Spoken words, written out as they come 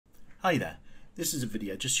Hi there, this is a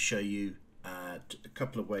video just to show you a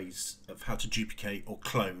couple of ways of how to duplicate or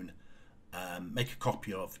clone, make a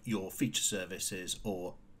copy of your feature services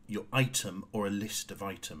or your item or a list of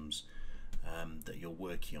items that you're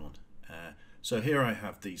working on. So here I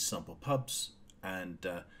have these sample pubs, and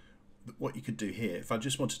what you could do here, if I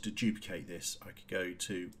just wanted to duplicate this, I could go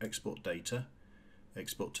to export data,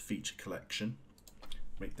 export to feature collection,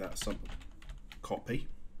 make that a sample copy,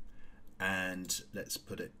 and let's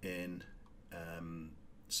put it in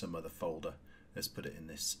some other folder. Let's put it in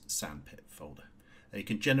this sandpit folder. And you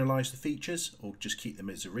can generalize the features or just keep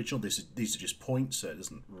them as original. These are just points, so it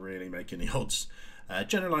doesn't really make any odds.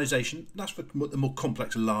 Generalization, that's for the more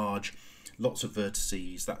complex, large, lots of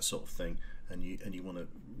vertices, that sort of thing, and you want to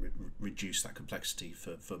reduce that complexity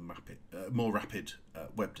for more rapid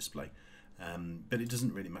web display. But it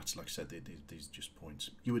doesn't really matter, like I said, these are just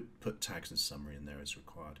points. You would put tags and summary in there as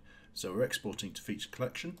required. So we're exporting to feature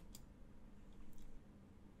collection.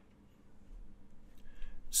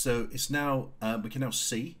 So it's now, we can now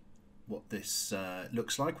see what this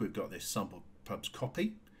looks like. We've got this sample pubs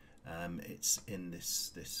copy. It's in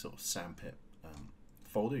this sort of sandpit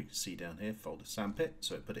folder. You can see down here, folder sandpit.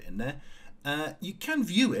 So I put it in there. You can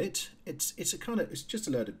view it. It's just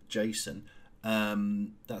a load of JSON.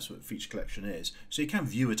 That's what feature collection is. So you can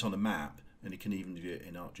view it on a map, and you can even view it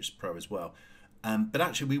in ArcGIS Pro as well. But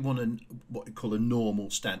actually, we want what we call a normal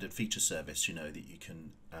standard feature service, you know, that you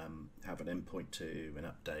can have an endpoint to, an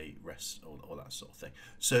update, REST, all that sort of thing.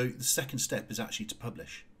 So the second step is actually to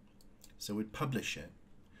publish. So we'd publish it.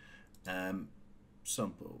 I'll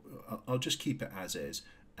just keep it as is.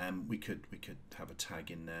 We could have a tag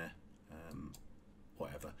in there,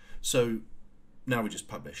 whatever. So now we just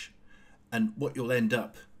publish. And what you'll end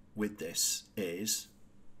up with this is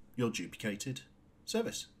your duplicated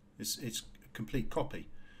service. It's a complete copy.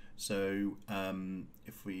 So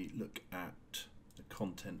if we look at the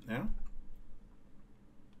content now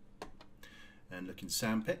and look in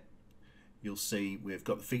Sandpit, you'll see we've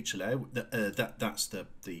got the feature layer. That's the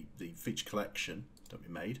feature collection that we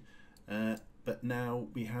made. But now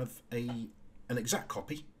we have an exact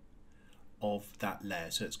copy of that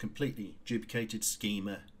layer. So it's completely duplicated,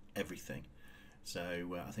 schema, everything.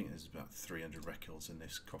 So I think there's about 300 records in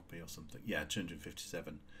this copy or something. Yeah,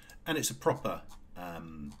 257. And it's a proper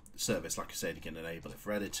service. Like I said, you can enable it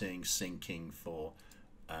for editing, syncing, for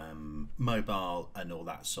mobile and all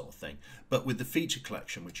that sort of thing. But with the feature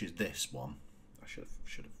collection, which is this one, I should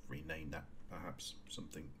have renamed that, perhaps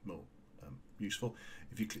something more useful.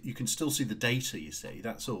 If you can still see the data, you see,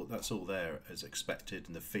 that's all there as expected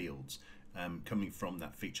in the fields. Coming from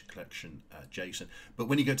that feature collection JSON. But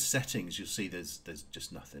when you go to settings, you'll see there's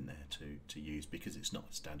just nothing there to use because it's not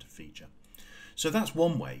a standard feature. So that's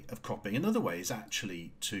one way of copying. Another way is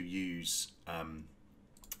actually to use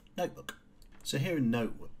Notebook. So here in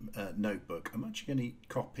Notebook, I'm actually going to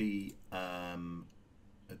copy a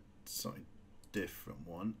slightly different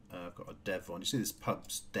one. I've got a dev one. You see this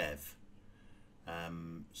pubs dev.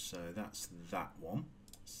 So that's that one.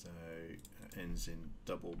 So it ends in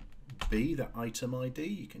double B, that item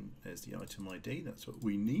ID. There's the item ID, that's what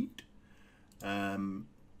we need. Let me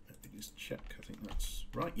just check, I think that's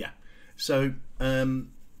right, yeah. So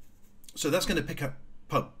so that's going to pick up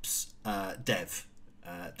pubs dev,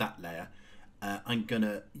 that layer. I'm going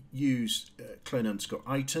to use clone underscore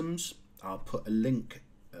items. I'll put a link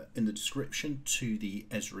in the description to the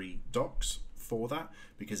Esri docs for that,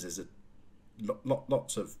 because there's a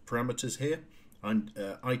lots of parameters here.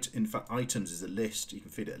 In fact, items is a list. You can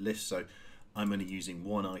feed it a list. So I'm only using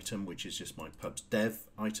one item, which is just my pubs dev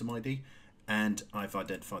item ID, and I've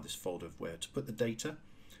identified this folder of where to put the data.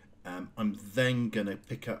 I'm then going to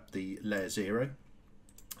pick up the layer 0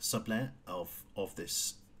 sublayer of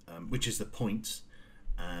this, which is the points,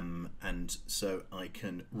 and so I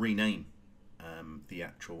can rename the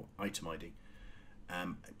actual item ID,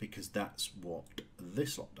 because that's what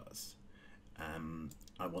this lot does.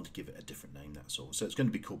 I want to give it a different name, that's all. So it's going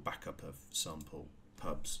to be called backup of sample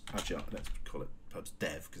pubs. Actually, let's call it pubs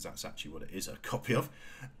dev, because that's actually what it is, a copy of,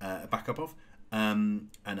 a backup of.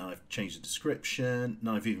 And I've changed the description.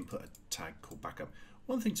 Now I've even put a tag called backup.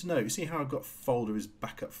 One thing to note, you see how I've got folder is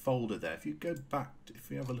backup folder there. If you go back,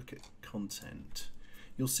 if we have a look at content,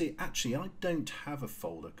 you'll see actually I don't have a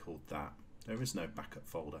folder called that. There is no backup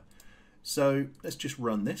folder. So let's just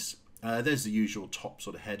run this. There's the usual top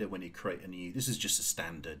sort of header when you create a new. This is just a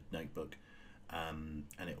standard notebook, and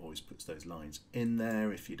it always puts those lines in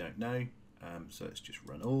there if you don't know. So let's just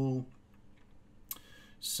run all.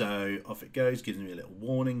 So off it goes, gives me a little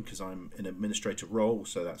warning because I'm in administrator role,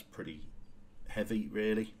 so that's pretty heavy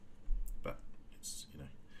really, but it's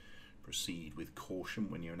proceed with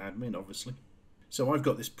caution when you're an admin, obviously. So I've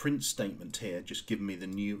got this print statement here, just giving me the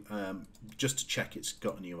new, just to check it's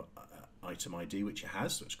got a new item ID, which it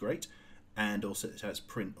has, so it's great. And also it has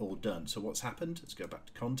print all done. So what's happened? Let's go back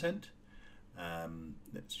to content.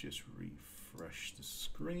 Let's just refresh the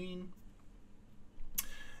screen.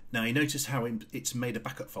 Now you notice how it's made a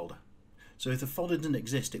backup folder. So if the folder doesn't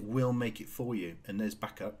exist, it will make it for you. And there's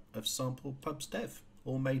backup of sample pubs dev,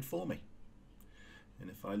 all made for me. And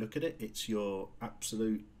if I look at it, it's your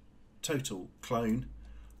absolute total clone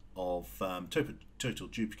of total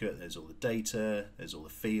duplicate. There's all the data, there's all the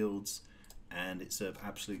fields, and it's an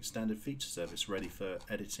absolute standard feature service ready for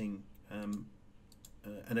editing and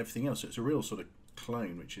everything else. So it's a real sort of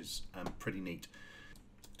clone, which is pretty neat.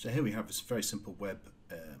 So here we have this very simple web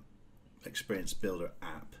experience builder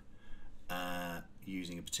app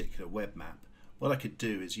using a particular web map. What I could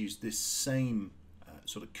do is use this same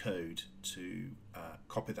sort of code to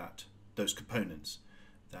copy those components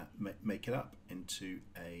that make it up into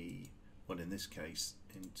a, well, in this case,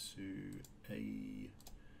 into a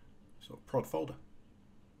sort of prod folder.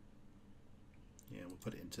 Yeah, we'll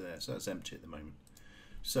put it into there. So that's empty at the moment.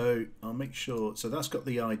 So I'll make sure, so that's got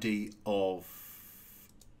the ID of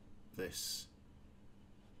this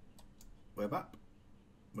web app,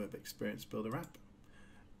 web experience builder app.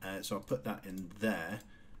 So I'll put that in there.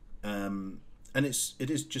 And it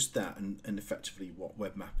is just that, and effectively what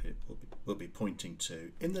web map it will be pointing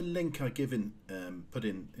to. In the link I put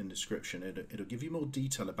in the description, it'll give you more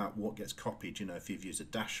detail about what gets copied. You know, if you've used a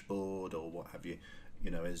dashboard or what have you,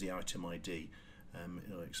 you know, as the item ID,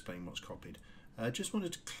 it'll explain what's copied. I just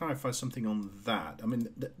wanted to clarify something on that. I mean,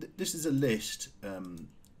 this is a list.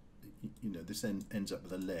 You know, this ends up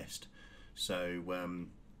with a list. So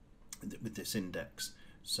with this index.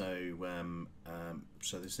 So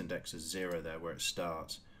so this index is 0 there where it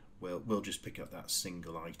starts. We'll just pick up that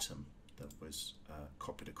single item that was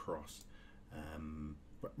copied across,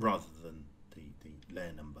 rather than the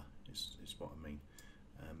layer number is what I mean.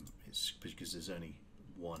 It's because there's only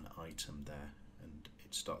one item there and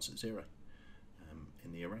it starts at 0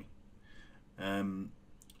 in the array.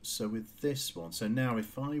 So with this one, so now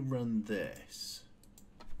if I run this,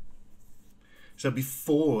 so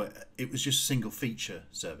before it was just a single feature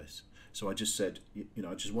service. So I just said, you know,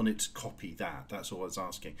 I just wanted to copy that. That's all I was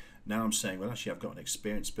asking. Now I'm saying, well, actually, I've got an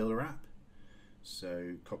experience builder app.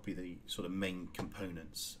 So copy the sort of main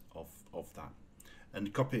components of that,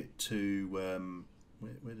 and copy it to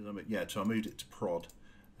where did I move? Yeah, so I moved it to prod,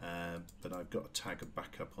 but I've got a tag of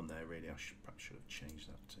backup on there. Really, perhaps should have changed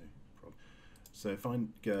that to prod. So if I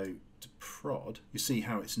go to prod, you see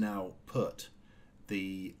how it's now put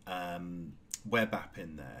the web app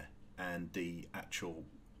in there and the actual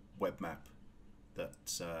web map that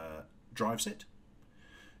drives it.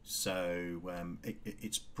 So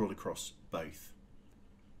it's brought across both.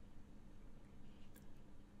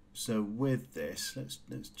 So with this,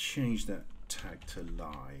 let's change that tag to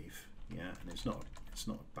live. Yeah, and it's not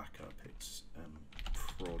a backup. It's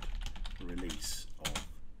prod release of,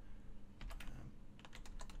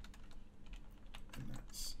 and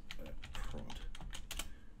that's prod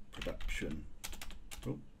production.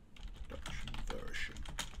 Production version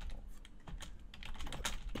of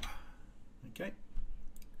web. Okay,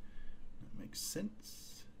 that makes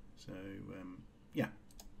sense. So yeah,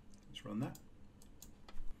 let's run that.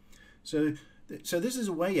 So this is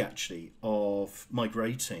a way actually of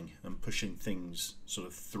migrating and pushing things sort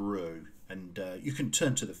of through, and you can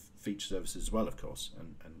turn to the feature services as well, of course,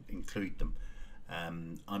 and include them.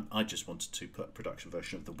 I just wanted to put a production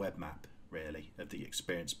version of the web map, really, of the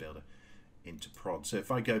experience builder into prod. So if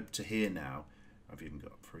I go to here now, I've even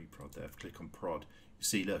got a pre-prod there. If I click on prod, you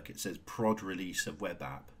see, look, it says prod release of web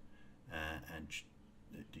app and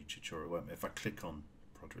the tutorial web. If I click on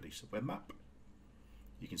prod release of web map,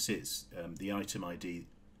 you can see it's the item ID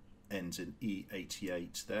ends in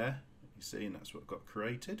E88 there. You see, and that's what got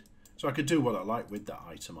created. So I could do what I like with that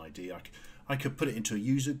item ID. I could put it into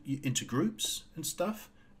into groups and stuff.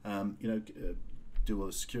 You know, do all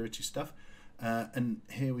the security stuff. And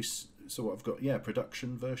here so what I've got, yeah,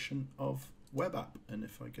 production version of web app. And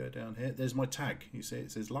if I go down here, there's my tag. You see,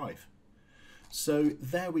 it says live. So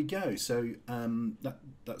there we go. So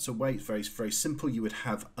that's a way. It's very, very simple. You would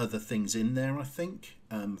have other things in there, I think,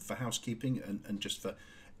 for housekeeping and just for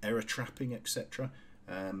error trapping, etc.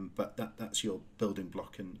 But that's your building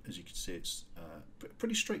block, and as you can see, it's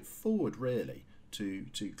pretty straightforward, really, to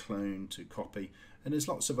clone, to copy. And there's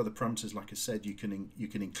lots of other parameters. Like I said, you can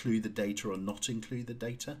include the data or not include the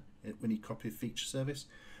data when you copy a feature service.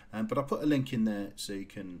 But I'll put a link in there so you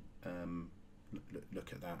can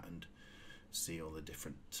look at that and see all the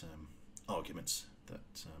different arguments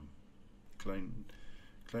that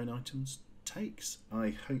clone items takes.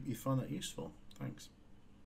 I hope you find that useful. Thanks.